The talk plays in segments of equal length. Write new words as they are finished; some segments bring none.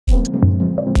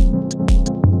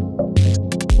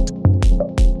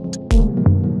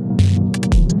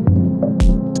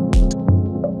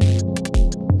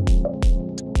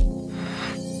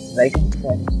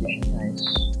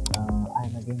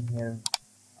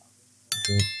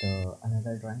with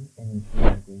another drawing in which we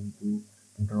are going to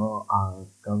draw a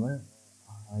cover.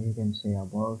 You can say a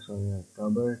box or a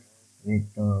cupboard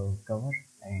with the cover,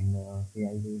 and we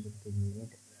are using to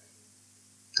make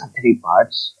three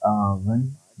parts.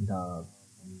 One, the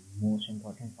most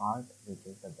important part, which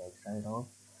is the back side of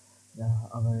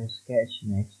our sketch.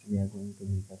 Next, we are going to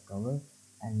make a cover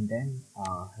and then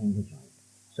hinge joint.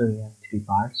 So we have three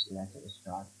parts. Let's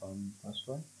start from first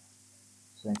one.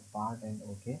 Select part and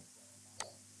OK.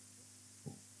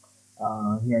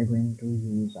 We are going to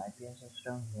use IPS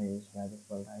system. Here is by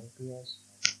default IPS.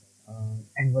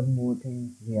 And one more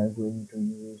thing, we are going to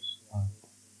use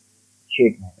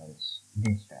sheet metals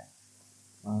this time.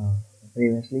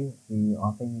 Previously, we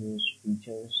often use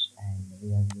features and we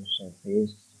have used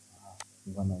surface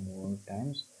one or more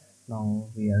times. Now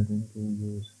we are going to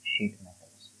use sheet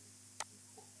metals.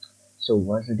 So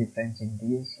what's the difference in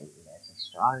these? Let's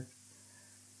start.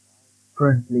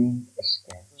 Front plane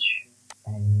sketch,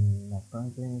 and the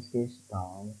front plane sketch,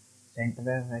 the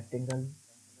center rectangle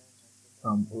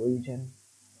from origin.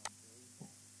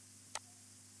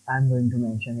 I'm going to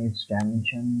mention its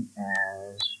dimension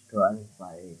as 12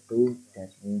 by 2,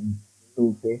 that means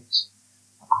 2 feet.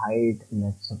 Height,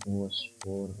 let's suppose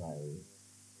 4 by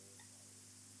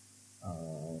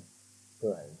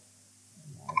 12,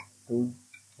 2,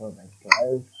 4 by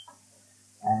 12,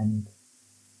 and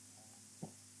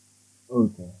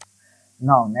okay.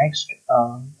 Now next,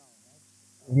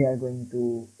 we are going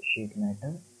to sheet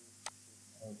metal.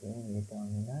 Okay, wait a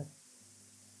minute.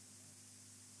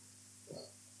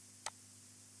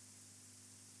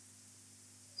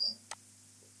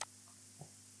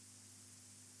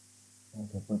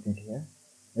 Okay, put it here.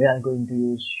 We are going to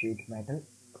use sheet metal,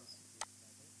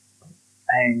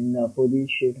 and for the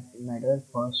sheet metal,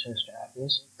 first step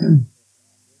is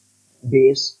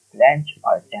base, flange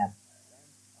or tab.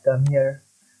 Come here,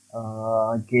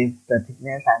 give the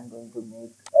thickness. I'm going to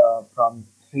make from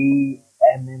 3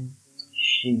 mm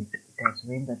sheet. That's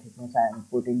mean the thickness I am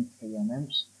putting 3 mm,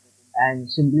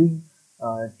 and simply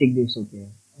tick this OK.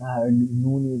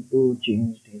 No need to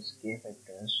change these K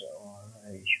factors or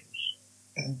ratios.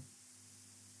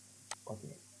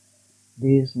 Okay,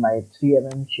 this my 3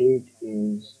 mm sheet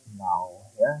is now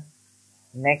here.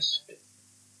 Next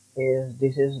is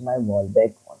this is my wall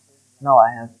back one. Now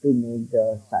I have to make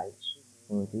the sides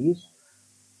for these.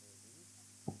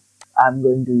 I'm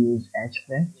going to use edge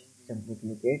flange. Simply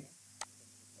click it,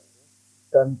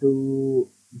 come to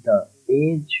the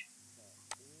edge,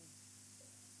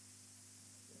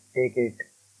 take it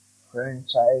front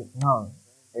side. Now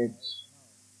it's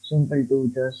simple to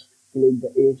just click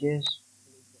the edges,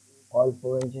 all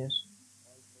 4 edges.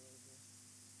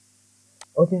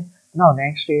 Okay, now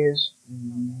next is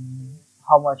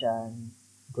how much I'm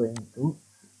going to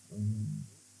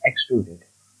extrude it.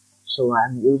 So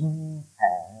I'm using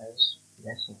as,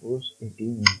 let's suppose,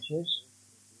 18 inches.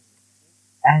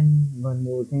 And one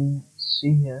more thing,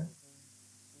 see here.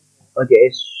 Okay,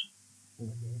 it's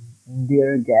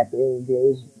there is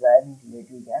very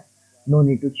little gap. No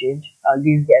need to change.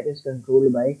 This gap is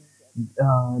controlled by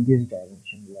this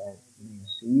dimension. Let me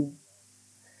see.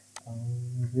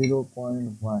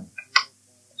 0.1.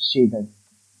 See the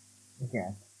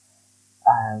gap.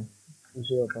 I have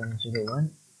 0.01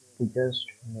 to just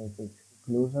make it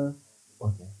closer.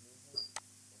 Okay.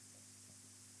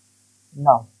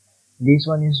 Now this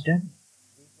one is done.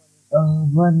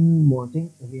 One more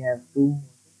thing, we have to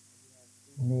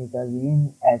make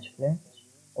again edge flange.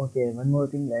 Okay, one more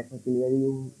thing, let me clear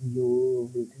you. You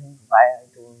will think why I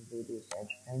don't do this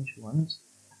edge flange once.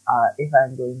 If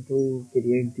I'm going to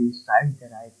create this side,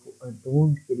 then I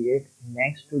don't create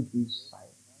next to this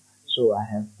side. So I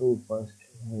have to first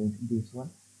make this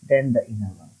one, then the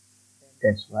inner one.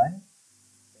 That's why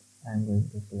I'm going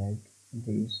to select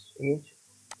this edge.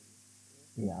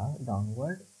 Yeah,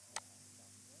 downward.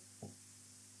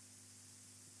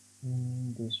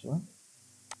 This one.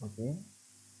 Okay,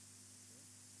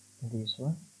 this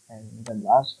one, and the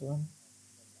last one,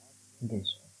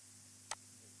 this one.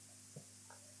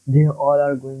 They all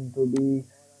are going to be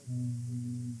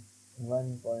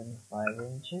 1.5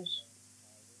 inches.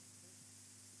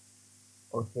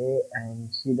 Okay,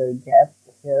 and see the gap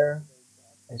here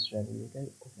is very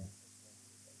little. Okay,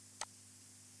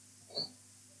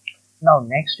 now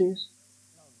next is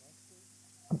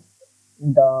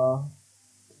the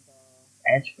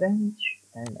edge flange,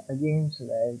 and again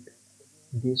select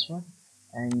this one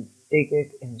and take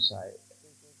it inside.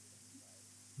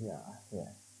 Yeah,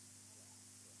 here.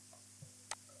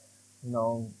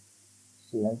 Now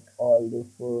select all the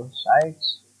 4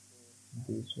 sides,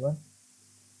 this one,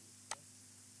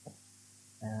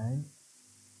 and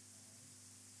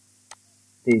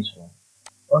this one.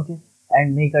 Okay,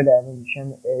 and make a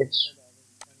dimension it's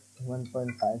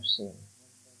 1.5 same.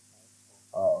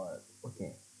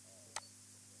 Okay.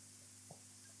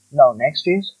 Now next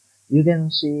is, you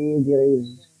can see there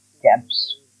is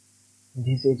caps.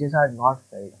 These edges are not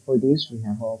filled. For this we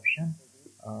have option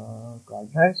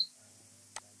corners,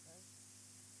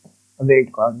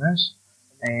 weld corners,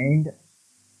 and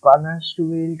corners to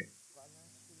weld.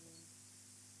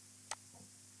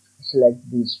 Select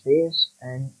this face,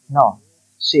 and now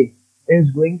see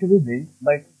it's going to be weld,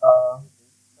 but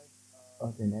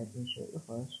okay, let me show you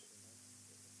first.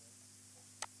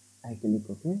 I click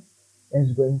OK.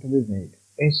 It's going to be weld.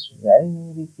 It's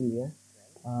very clear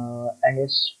and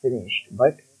it's finished.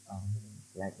 But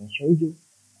let me show you.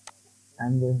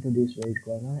 I'm going to this weld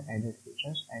corner, edit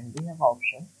features, and we have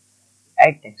option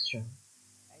add texture.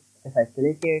 If I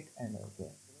click it and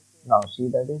OK, now see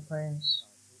the difference.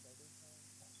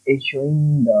 It's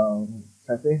showing the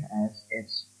surface as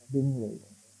it's being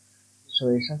welded. So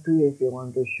it's up to you. If you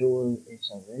want to show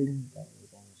it's a welding, then you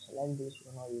can select this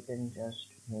one, or you can just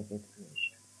make it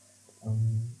finished.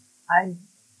 I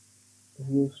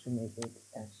used to make it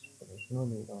as finished, no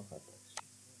need of a text.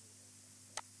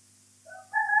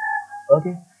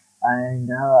 Okay, and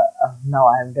now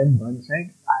I have done one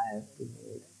side. I have to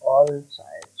make all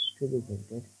sides to be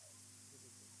welded.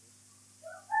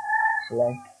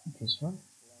 Select this one.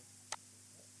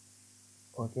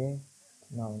 Okay,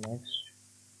 now next.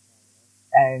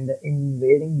 And in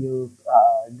welding, you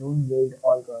don't weld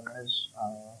all corners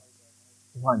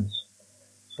once.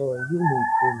 So you need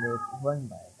to make one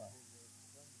by one.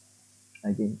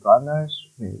 Again, corners,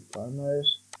 weld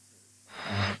corners,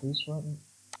 this one.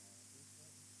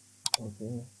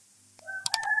 Okay.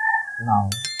 Now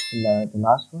the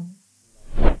last one,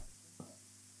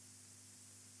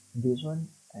 this one,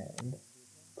 and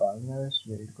corners,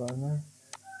 weld corner,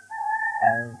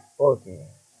 and okay.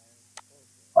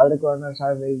 All the corners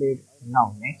are welded.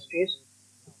 Now next is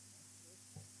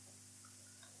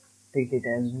take it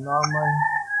as normal.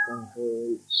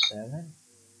 Control 7.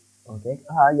 Okay.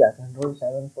 Yeah. Control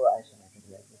 7 for isometric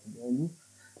value.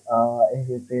 If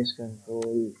you press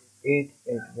Control 8,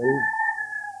 it will.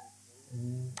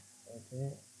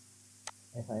 Okay.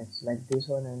 If I select this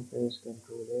one and press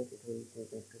Control 8, it will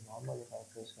take it to normal. If I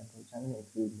press Control 7, it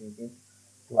will make it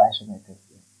to isometric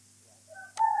view.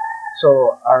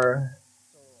 So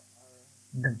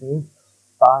the big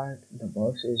part, the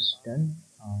box is done.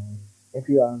 If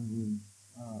you are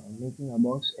making a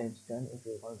box, it's done. If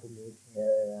you want to make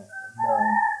the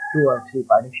 2 or 3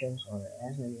 partitions, or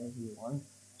as many as you want,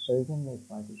 so you can make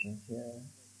partitions here.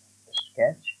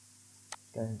 Sketch,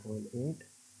 Control 8.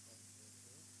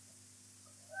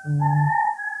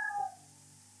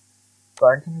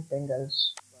 Quadrant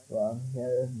rectangles from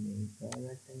here, make a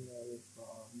rectangle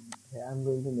from here. I'm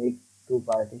going to make 2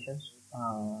 partitions.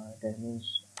 That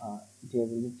means there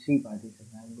will be 3 partitions.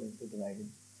 I'm going to divide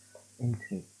it in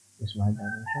 3. Smart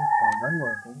dimension. One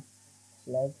more thing,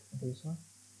 select this one,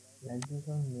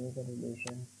 make a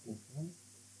relation equal.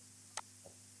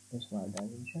 Smart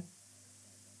dimension.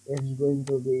 It's going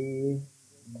to be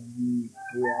 3 mm.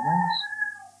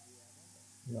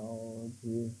 Now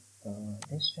give the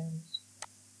distance.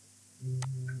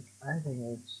 I think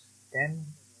it's 10.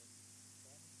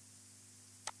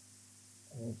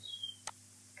 It's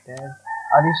 10.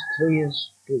 This 3 is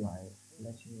too high.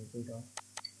 Let's make it of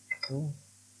 2.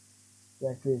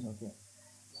 Yeah, 3 is okay.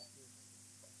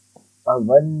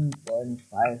 1.5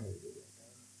 will be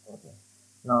better. Okay.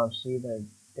 Now see the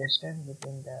distance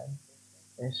between them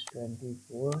is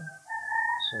 24.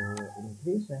 So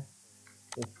increase that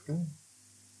 15.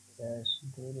 Yes,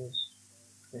 there is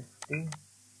 50.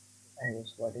 And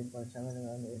it's 14.7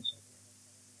 mm. It's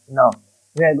okay. Now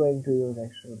we are going to use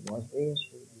extrude boss base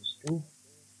for these 2.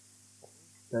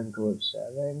 Control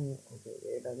 7. Okay,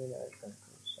 wait a minute.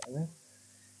 Control 7.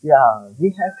 Yeah, we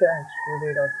have to extrude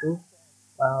it up to.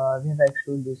 We have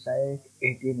extrude this side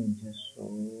 18 inches. So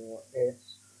it's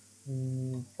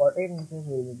 14 inches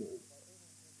will be good.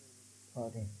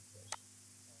 14 inches.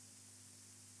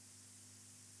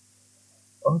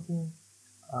 Okay.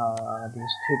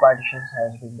 These 3 partitions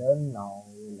has been done. Now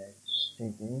let's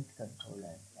take it. Control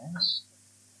and S.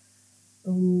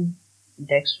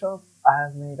 Desktop I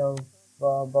have made of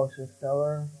box with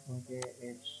cover. Okay,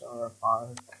 it's our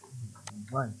part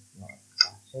 1, not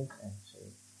 6, and 6.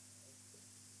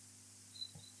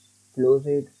 Close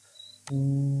it.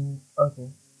 Okay,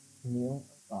 new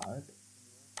part.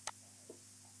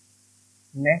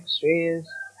 Next is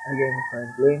again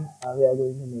front plane. We are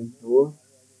going to make door,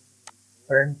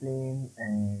 front plane,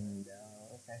 and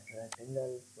factor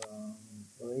rectangle from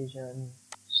origin.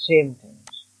 Same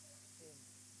things.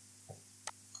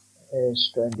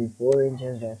 is 24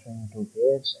 inches, referring to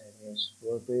pits, and is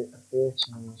 4 pits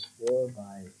means 4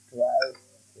 by 12.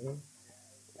 Okay,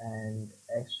 and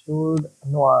extrude,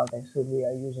 not extrude, we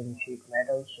are using sheet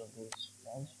metal, so this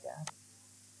flange gap,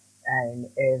 and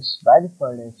is by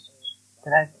default is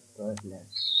thread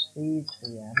let's see 3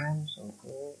 mm.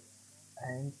 Okay,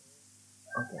 and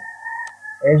okay,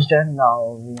 it's done.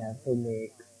 Now we have to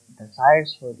make the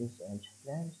sides for this edge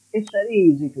flange. It's very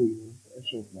easy to use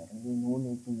sheet metal. We no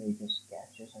need to make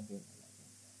sketches again and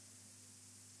again.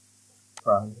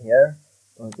 From here,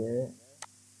 okay,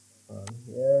 from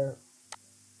here,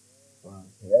 from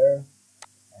here,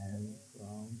 and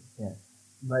from here.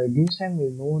 By this time we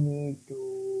no need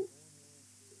to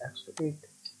extrude it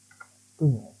too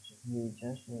much. We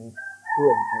just need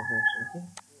 2 inches, okay,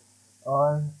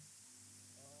 or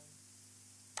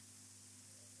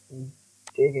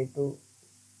take it to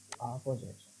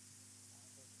opposite.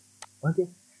 Okay,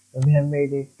 so we have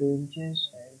made it 2 inches,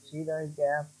 and see the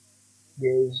gap.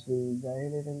 There is the very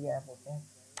little gap. Okay,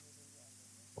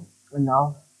 and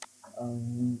now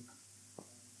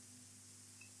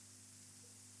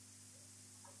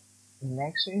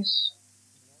next is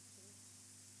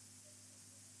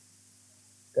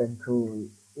Control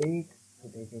 8 to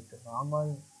take it to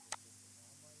normal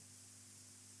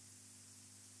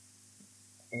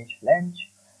edge flange.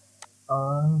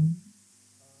 From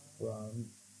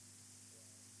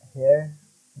here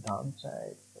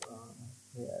downside, from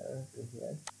here to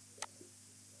here,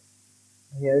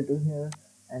 here to here,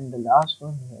 and the last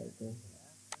one here to here,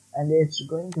 and it's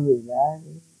going to be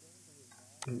very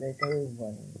little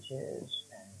 1 inches.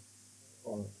 And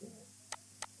okay,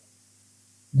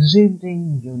 the same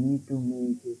thing, you need to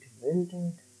make it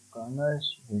welted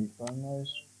corners, weld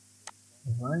corners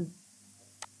 1.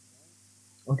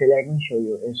 Okay, let me show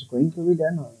you. It's going to be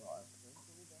done or not.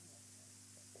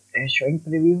 It's showing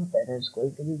preview that is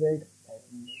going to be built. Let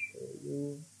me show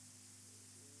you.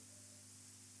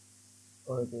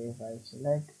 Okay, if I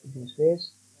select this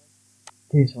face,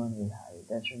 this one will hide.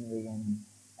 That's when we can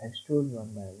extrude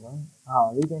one by one.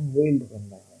 We can weld one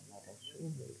by one, not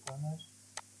extrude, weld corners.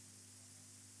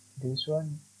 This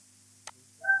one.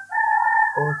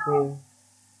 Okay.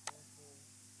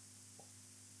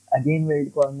 Again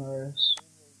weld corners.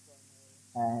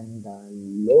 And the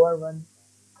lower one.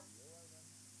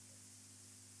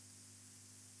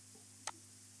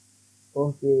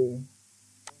 Okay.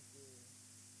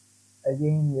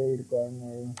 Again weld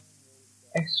corner.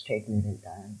 Let's take little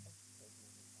time.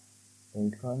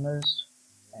 Weld corners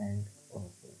and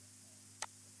okay.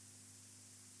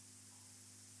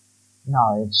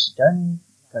 Now it's done.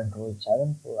 Control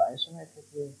 7 for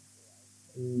isometrically.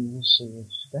 You see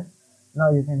it's done.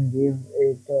 Now you can give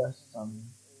it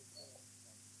some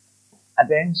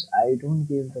appearance. I don't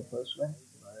give the first one,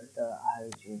 but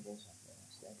I'll change this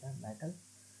appearance later. Metal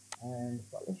and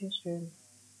polish steel.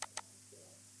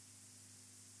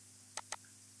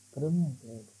 Chromium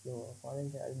plate, so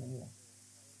polish aluminum.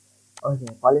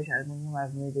 Okay, polish aluminum,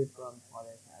 I've made it from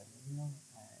polish aluminum.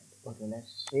 And okay,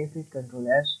 let's save it, Control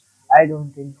S. I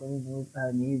don't think we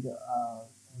need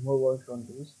more work on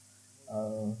this.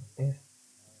 If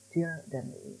here,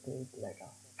 then we take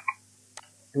letter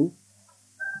 2.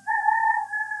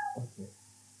 Okay,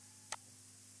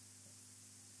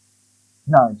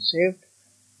 now it's saved.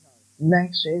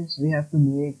 Next is we have to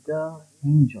make the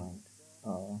hinge joint.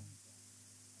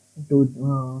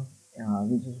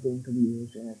 Which is going to be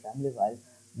used in assembly while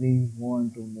we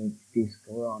want to make this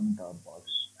cover on the box.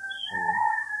 So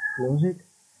close it.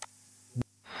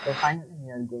 So finally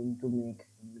we are going to make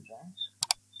hinge joints.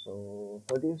 So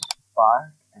for this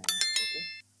part, and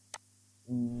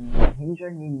okay, hinge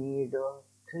joint we need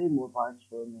 3 more parts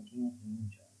for making a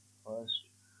hinge joint. First,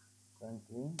 front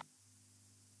plane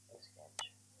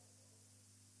sketch.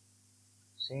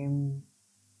 Same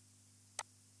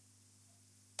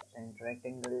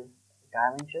rectangle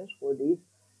dimensions for these.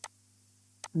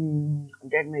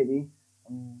 That may be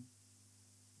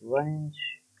 1 inch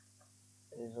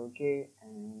is okay,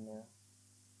 and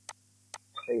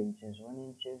 3 inches, 1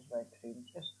 inches by 3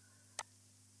 inches.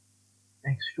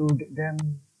 Extrude them.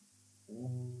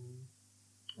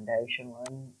 Direction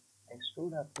 1,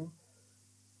 extrude up to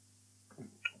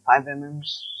 5 mm.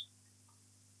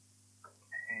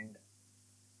 And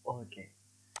okay,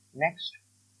 next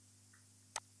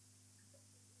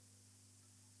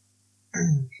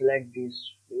select this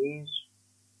face,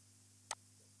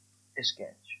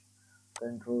 sketch.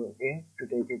 Control A to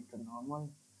take it to normal,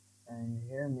 and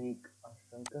here make a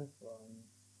circle from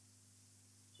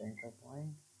center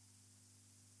point.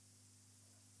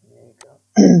 Make a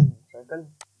circle.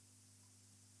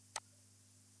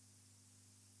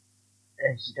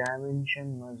 its dimension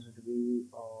must be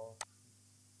of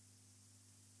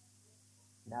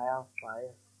dia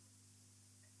 5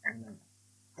 mm.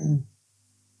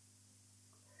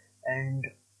 And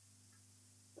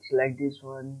select this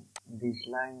one, this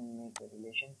line, make the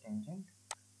relation tangent,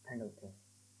 and okay.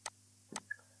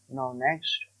 Now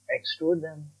next, extrude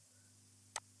them.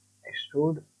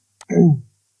 Extrude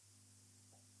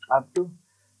up to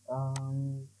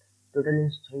total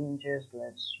is 3 inches.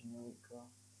 Let's make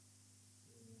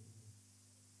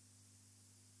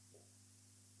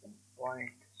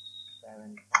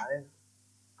 0.75.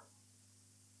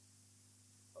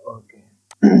 Okay.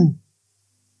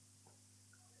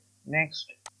 Next,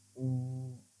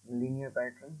 linear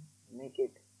pattern, make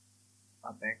it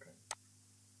a pattern.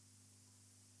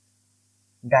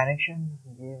 Direction,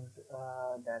 give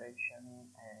direction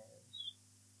as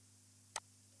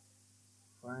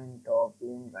front, top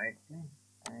plane, right plane,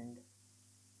 and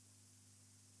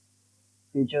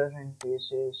features and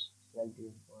faces like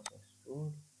this was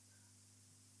extrude.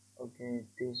 Okay,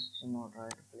 this is not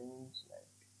right plane,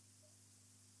 like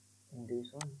this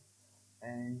one,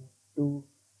 and to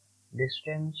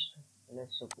distance,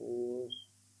 let's suppose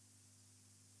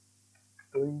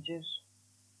 2 inches.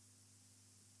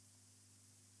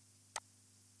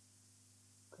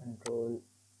 Control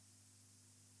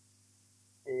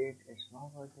 8 is not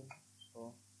working,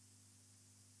 so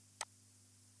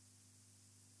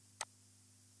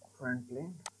front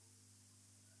plane,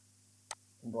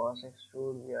 boss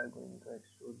extrude, we are going to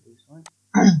extrude this one.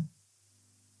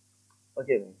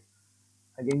 Okay, wait,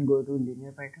 again go to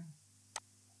linear pattern.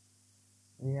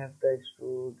 We have to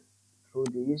extrude through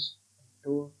these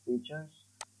two features.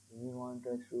 We want to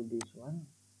extrude this one,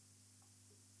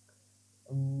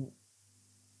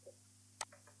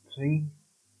 3,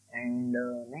 and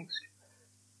next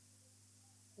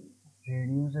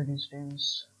reduce the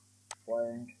distance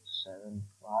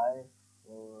 0.75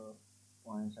 or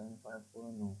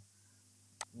 0.754, no,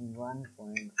 1.5.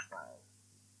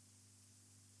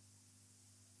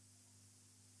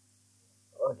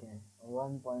 Okay,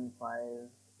 1.5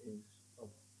 is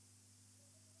okay,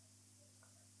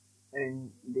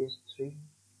 and this 3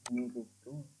 make it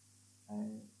 2,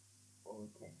 and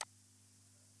okay.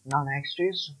 Now next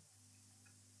is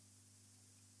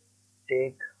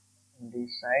take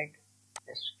this side,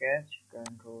 sketch,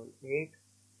 control 8,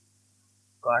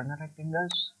 corner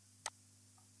rectangles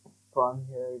from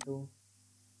here to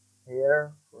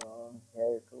here, from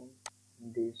here to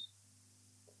this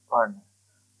corner.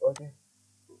 Okay,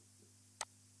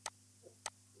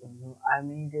 I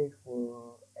made it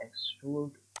for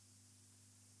extrude,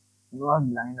 not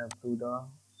line up to the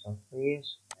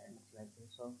surface, and select the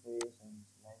surface and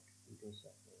select this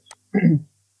surface.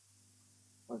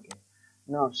 Okay,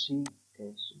 now see,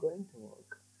 it's going to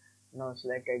work. Now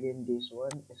select again this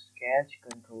one, sketch,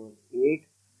 control 8,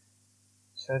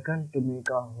 circle to make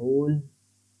a hole,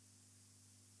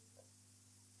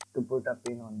 to put a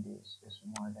pin on this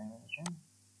small dimension,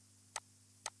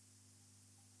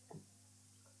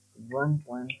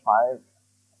 1.5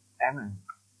 mm,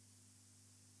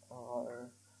 or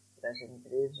let's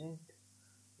increase it,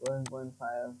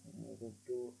 1.5, make it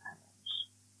 2 mm.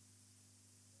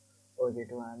 Okay,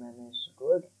 2 mm is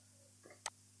good.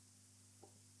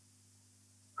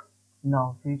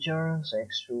 Now features,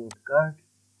 extrude, cut,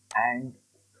 and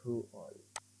through all.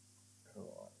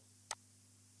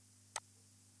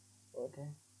 Okay,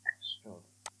 extrude.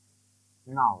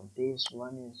 Now this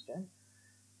one is done.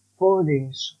 For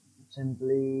this,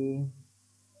 simply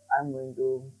I'm going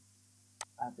to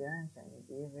appearance and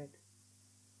give it,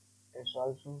 it's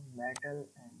also metal,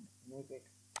 and make it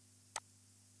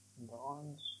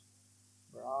bronze,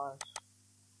 brass.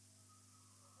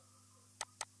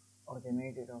 Okay,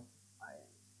 make it of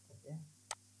iron. Okay,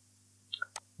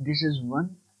 this is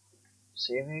one.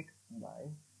 Save it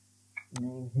by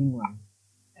name Hing1.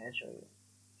 I'll show you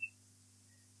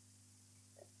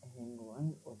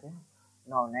Hing1. Okay,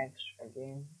 now next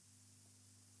again.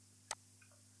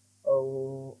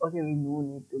 Oh, okay, we no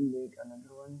need to make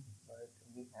another one, but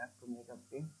we have to make a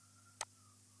pin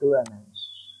 2 mm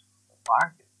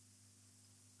apart.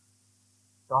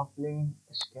 Top plane,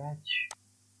 sketch,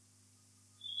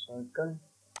 circle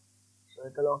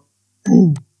of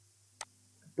 2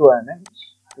 mm,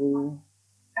 2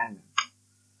 mm.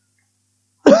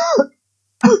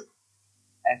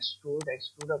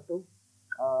 Extrude up to,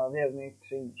 we have made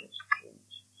 3 inches.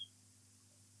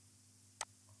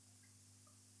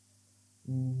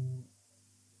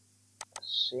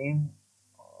 Same,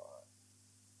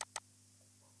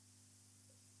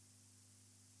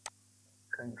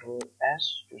 control S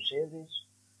to save this,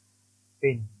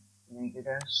 pin, make it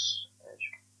as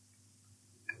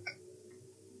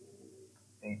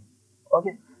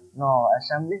Now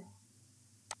assembly.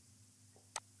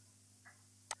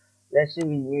 Let's see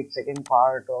we need second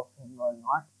part of hinge or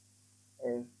not.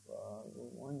 If we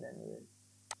want, then we'll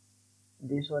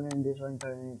this one and this one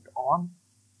turn it on.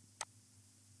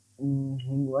 Hinge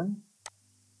 1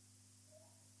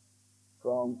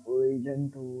 from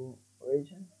origin to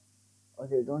origin.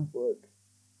 Okay, don't put.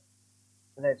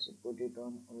 Let's put it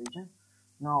on origin.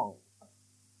 Now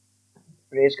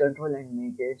press Ctrl and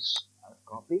make it a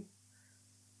copy.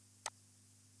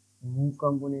 Move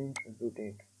component,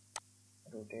 rotate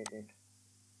it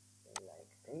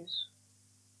like this.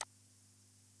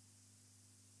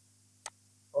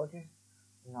 Okay.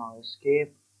 Now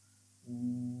escape.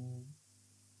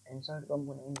 Insert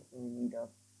component. We need a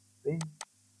pin.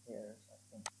 Here's a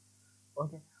pin.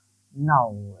 Okay.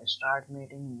 Now start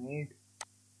making. Made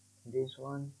this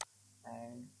one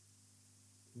and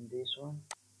this one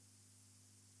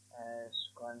as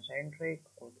concentric.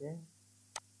 Okay.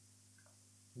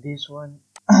 This one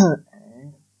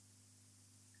and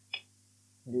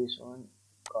this one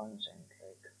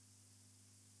concentric.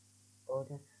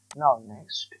 Okay. Now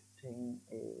next thing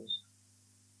is,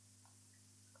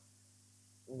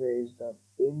 where is the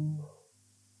pin?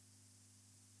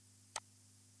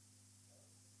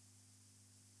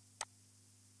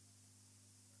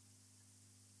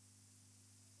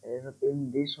 There's a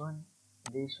pin, this one,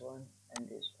 and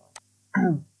this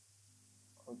one.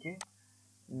 Okay.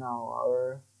 Now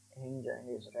our hinge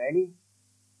is ready.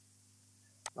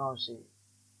 Now see,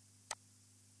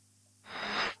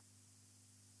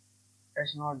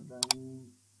 it's not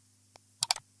done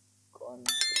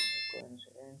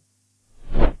coincident.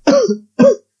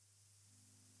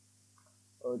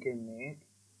 Okay, made,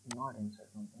 not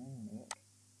insert component, made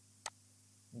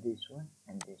this one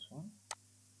and this one.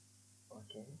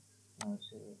 Okay, now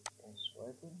see it's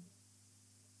working.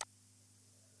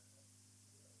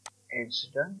 It's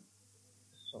done.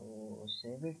 So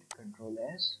save it, Control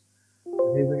S,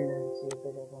 rebuild and save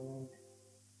the document.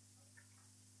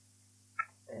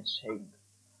 It's hinge.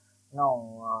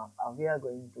 Now we are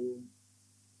going to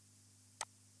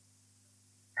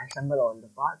assemble all the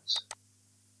parts.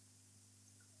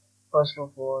 First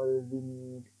of all, we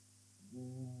need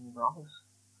browse.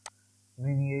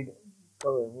 We need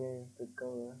cover. Where is the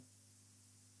cover?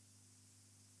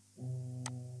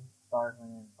 Part 1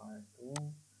 and part 2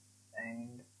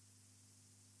 and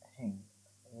hinge.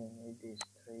 We need these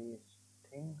three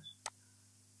things.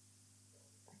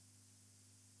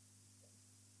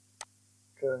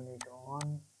 Turn it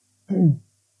on.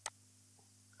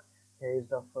 Here is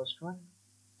the first one.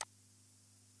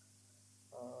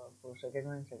 For second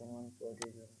one put it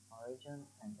in origin,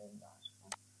 and then last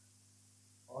one.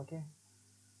 Okay.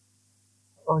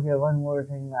 Okay, one more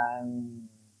thing, I'm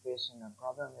facing a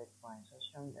problem with my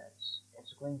system, that's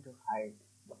it's going to hide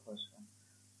the first one,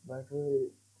 but we'll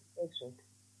fix it.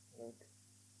 Wait.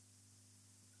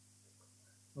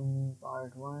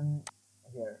 Part 1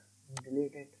 here,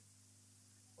 delete it.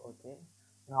 Okay,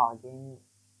 now again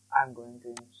I'm going to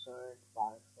insert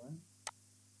part 1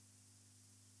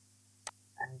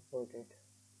 and put it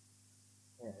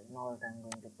here. Now I'm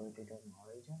going to put it on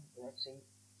origin. Let's see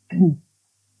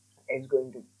it's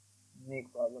going to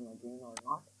make problem again or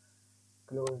not.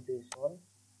 Close this all,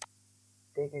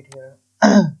 take it here.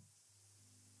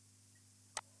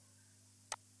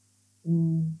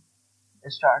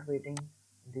 Start waiting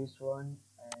this one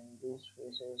and these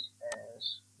faces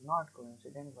as not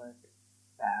coincident but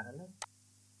parallel.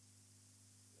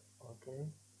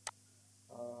 Okay,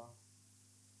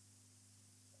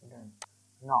 done.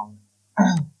 Now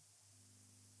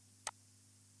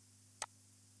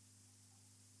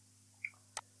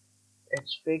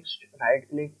it's fixed. Right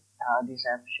click, this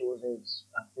app shows it's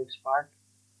a fixed part,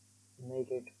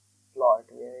 make it plot.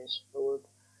 Where is plot?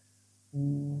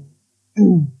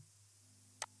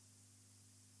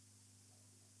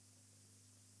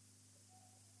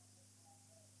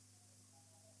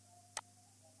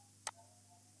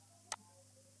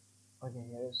 Okay,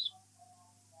 here is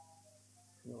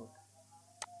float.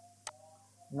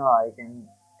 Now I can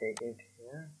take it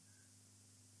here.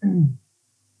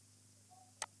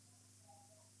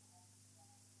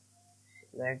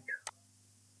 Select,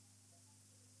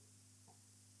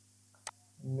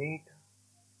 meet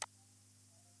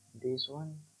this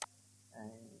one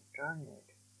and turn it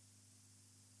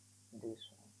this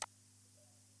one.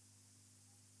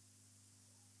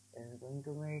 Is going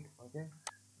to meet. Okay.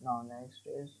 Now next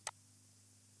is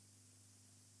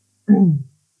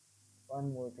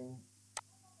one more thing.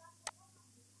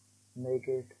 Make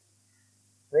it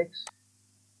fix.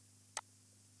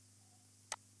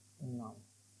 Now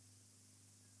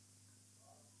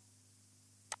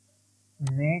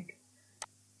make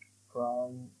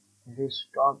this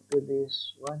top to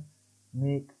this one,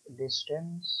 make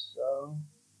distance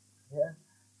here,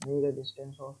 make a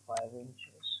distance of 5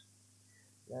 inches.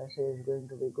 Let's say it's going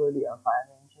to be good, yeah, 5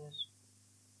 inches.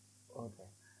 Okay,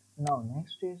 now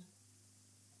next is,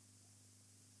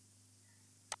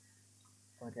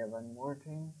 okay, one more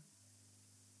thing,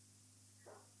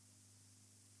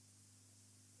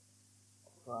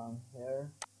 from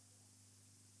here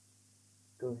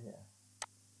to here,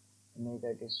 make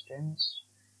a distance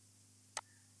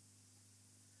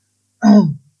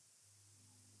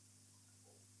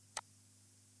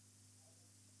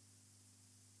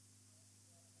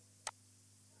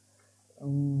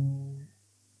um,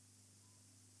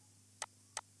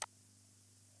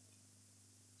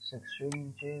 16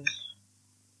 inches,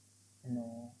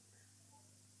 no,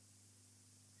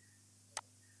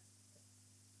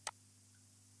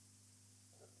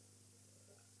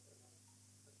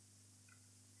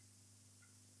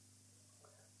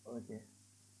 okay,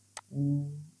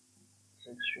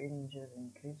 16 inches,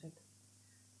 increase it,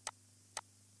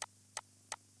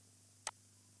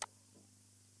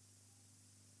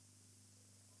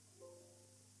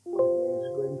 okay, it's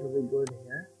going to be good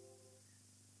here,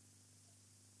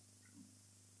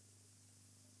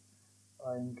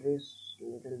 increase a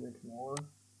little bit more.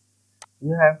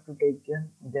 You have to take care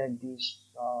that this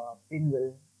pin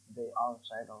will be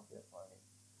outside of your body.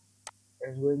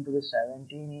 It's going to be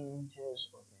 17 inches.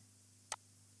 Okay.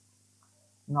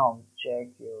 Now check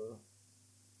your.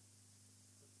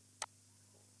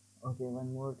 Okay,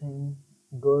 one more thing.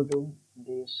 Go to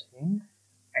this hinge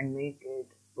and make it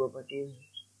properties.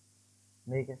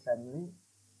 Make assembly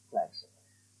flexible.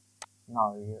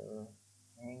 Now your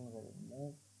hinge will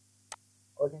move.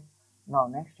 Okay. Now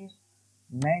next is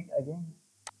make again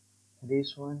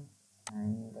this one,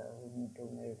 and we need to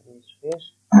make this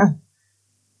face.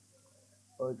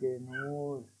 Okay,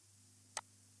 now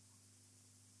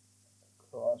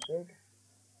cross it.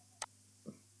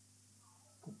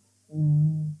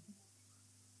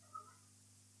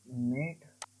 Make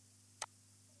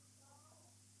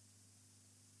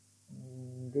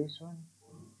this one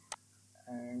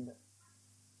and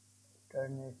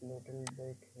turn it little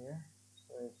bit here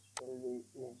so it will be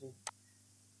easy.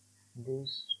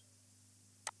 This,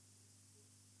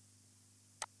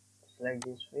 select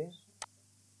this face,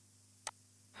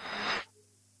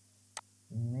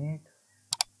 make,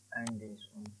 and this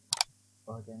one.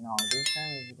 Okay, now this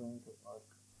time it's going to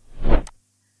work.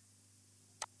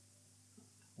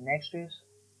 Next is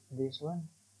this one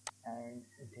and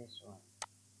this one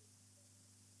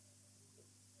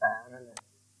parallel.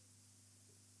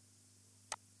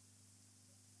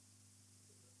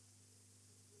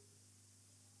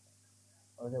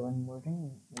 Okay, one more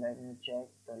thing, let me check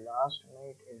the last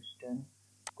mate is done.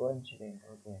 Coincident.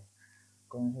 Okay,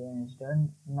 coincident is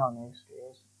done. Now next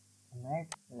is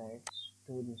mate. Let's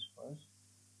do this first.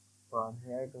 From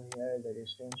here to here the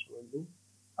distance will be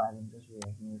 5 inches. We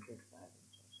have made it 5 inches.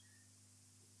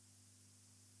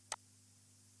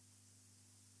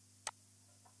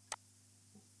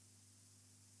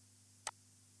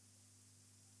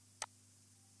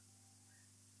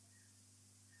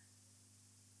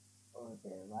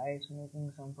 Okay, why it's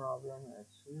making some problem?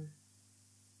 Let's see.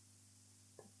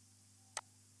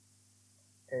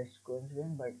 It's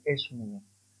coincident, but it's moving.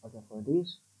 Okay, for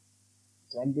this,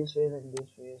 select this face and this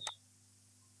face.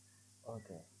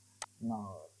 Okay,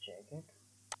 now check it.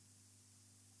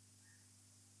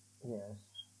 Yes,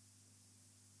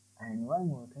 and one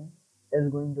more thing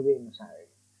is going to be inside.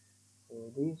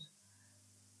 So this,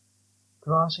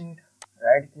 cross it,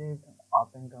 right click,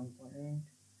 open component,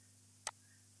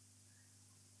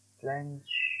 flange,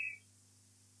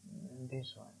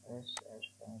 this one is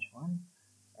flange 1,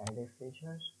 edit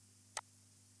features.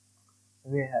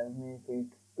 We have made it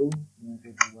 2, make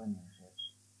it 1 inches.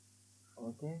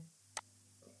 Okay,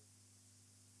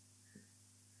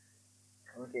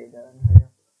 okay, done here.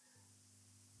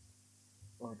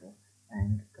 Okay,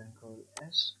 and Control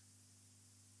S.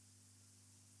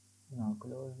 Now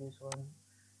close this one.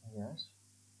 Yes,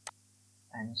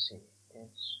 and see,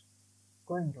 it's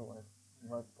going to work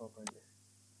properly.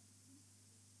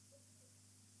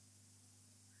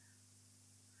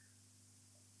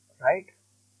 Right?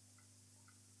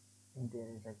 There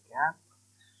is a gap,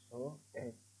 so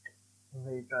it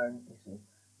will turn easily.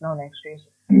 Now next is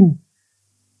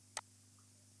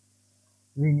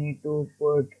we need to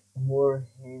put more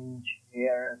hinge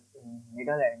here in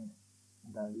middle and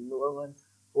the lower one.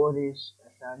 For this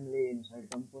assembly inside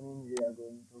component, we are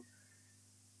going to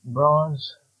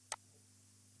browse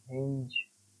hinge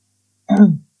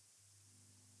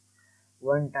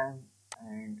one time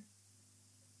and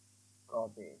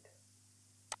copy it.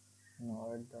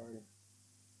 not the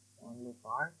only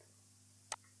part.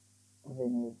 We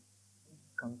need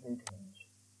complete hinge.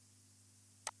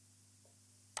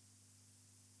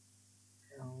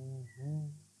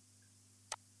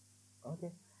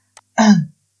 Okay.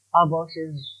 Our box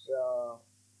is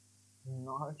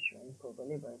not showing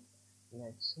properly, but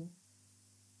let's see.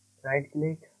 Right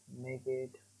click, make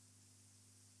it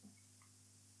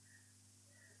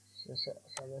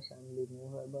sub-assembly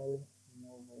movable,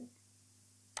 move it.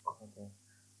 Okay,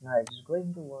 now it's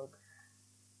going to work.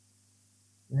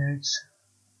 Let's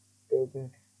take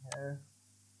it here.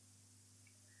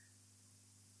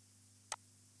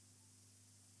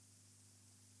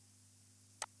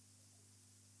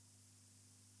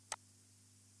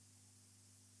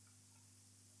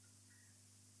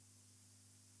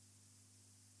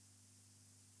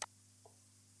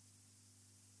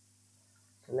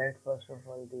 Select first of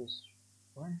all this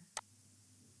one.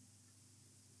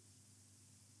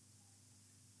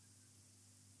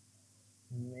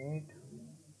 Mate.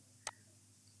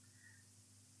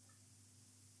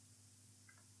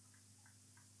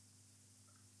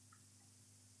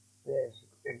 Yes,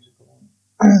 it's going.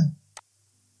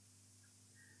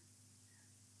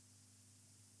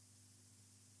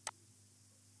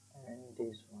 And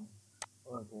this one.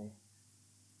 Okay.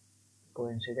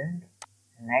 Coincident.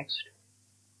 Next,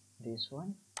 this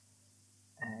one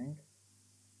and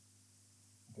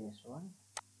this one.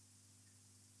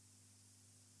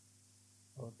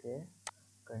 Okay.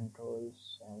 Control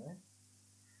 7.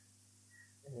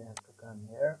 We have to come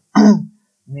here.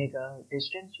 Make a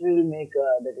distance. We will make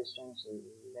the distance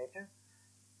later.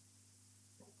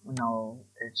 Now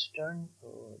it's turned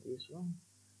to this one.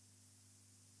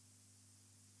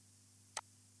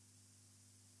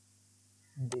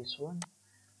 This one.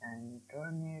 And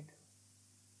turn it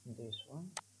this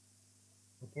one.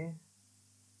 Okay.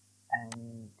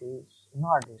 And this,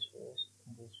 not this face,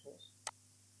 this face.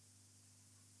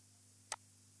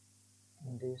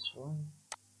 This one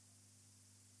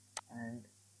and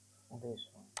this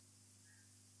one.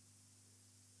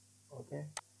 Okay,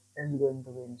 it's going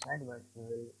to be inside, but we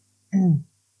will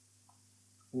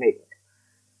make it.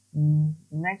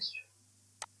 Next,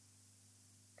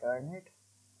 turn it,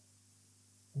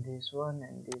 this one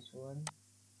and this one.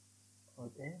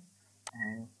 Okay,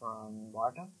 and from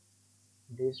bottom,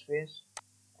 this face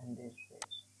and this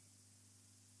face.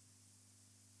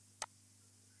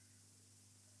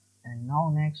 And now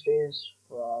next is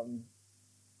from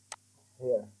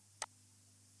here,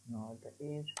 not the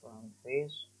edge, from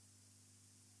face,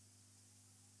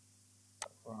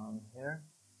 from here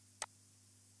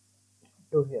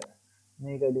to here.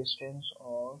 Make a distance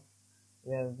of,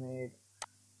 we have made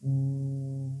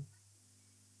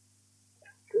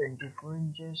 24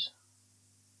 inches.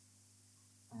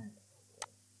 And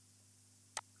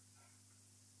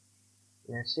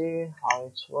let's see how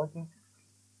it's working.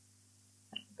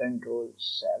 Control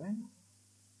 7.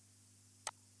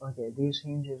 Okay, this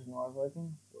hinge is not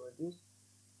working for this.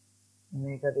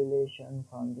 Make a relation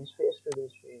from this face to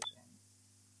this face. And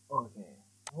okay,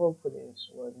 hopefully it's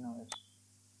working. Now it's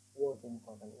working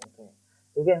properly. Okay,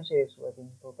 you can see it's working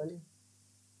properly.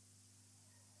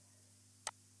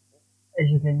 As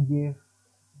you can give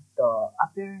the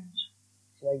appearance,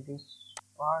 like this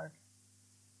part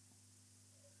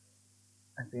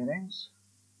appearance.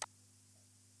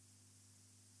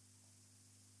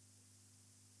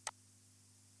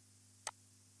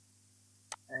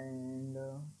 And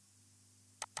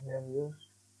we have used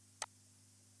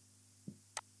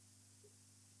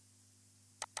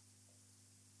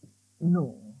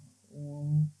no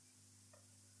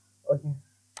okay,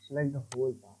 select the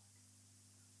whole part,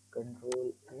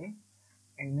 Control A,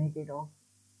 and make it of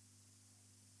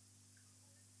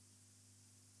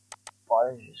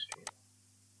polish history,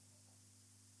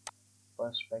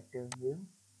 perspective view,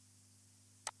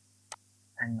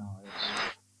 and now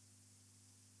it's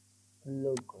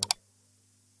look good.